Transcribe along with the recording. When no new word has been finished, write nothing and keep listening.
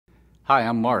Hi,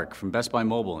 I'm Mark from Best Buy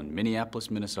Mobile in Minneapolis,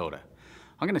 Minnesota.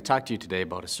 I'm going to talk to you today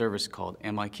about a service called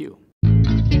mIQ.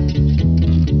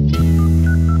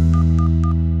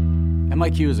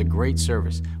 mIQ is a great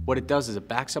service. What it does is it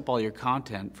backs up all your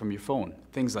content from your phone.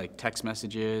 Things like text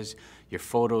messages, your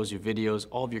photos, your videos,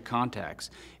 all of your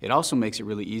contacts. It also makes it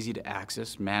really easy to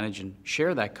access, manage, and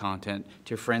share that content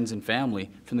to your friends and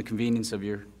family from the convenience of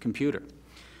your computer.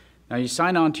 Now you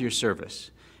sign on to your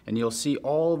service and you'll see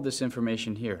all of this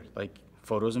information here, like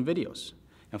photos and videos.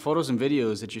 Now photos and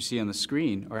videos that you see on the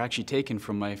screen are actually taken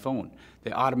from my phone.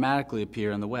 They automatically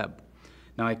appear on the web.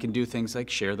 Now I can do things like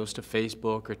share those to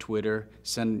Facebook or Twitter,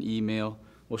 send an email.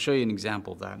 We'll show you an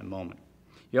example of that in a moment.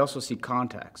 You also see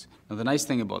contacts. Now the nice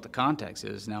thing about the contacts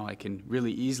is now I can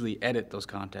really easily edit those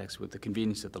contacts with the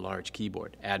convenience of the large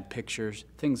keyboard, add pictures,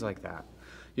 things like that.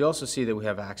 You also see that we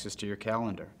have access to your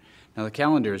calendar. Now the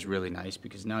calendar is really nice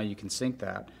because now you can sync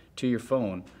that to your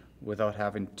phone without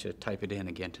having to type it in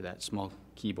again to that small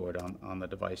keyboard on the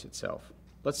device itself.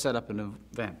 Let's set up an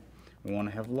event. We want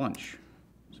to have lunch.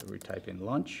 So we type in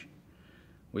lunch,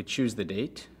 we choose the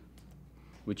date,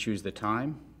 we choose the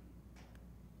time,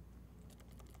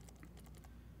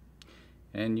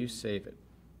 and you save it.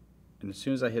 And as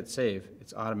soon as I hit save,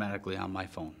 it's automatically on my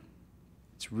phone.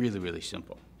 It's really, really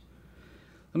simple.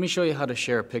 Let me show you how to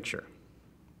share a picture.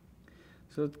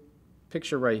 So the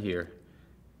picture right here,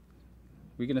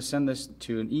 we're going to send this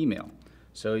to an email.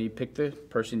 So you pick the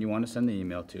person you want to send the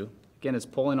email to. Again, it's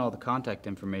pulling all the contact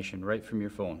information right from your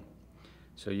phone.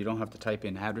 So you don't have to type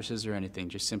in addresses or anything,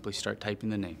 just simply start typing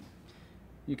the name.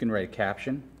 You can write a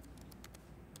caption,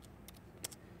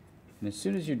 and as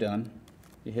soon as you're done,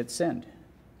 you hit send.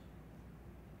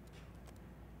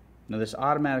 Now this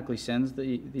automatically sends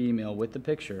the email with the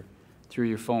picture through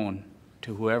your phone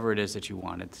to whoever it is that you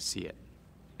wanted to see it.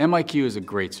 mIQ is a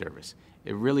great service.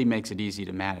 It really makes it easy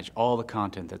to manage all the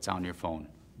content that's on your phone,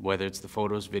 whether it's the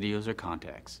photos, videos, or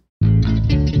contacts.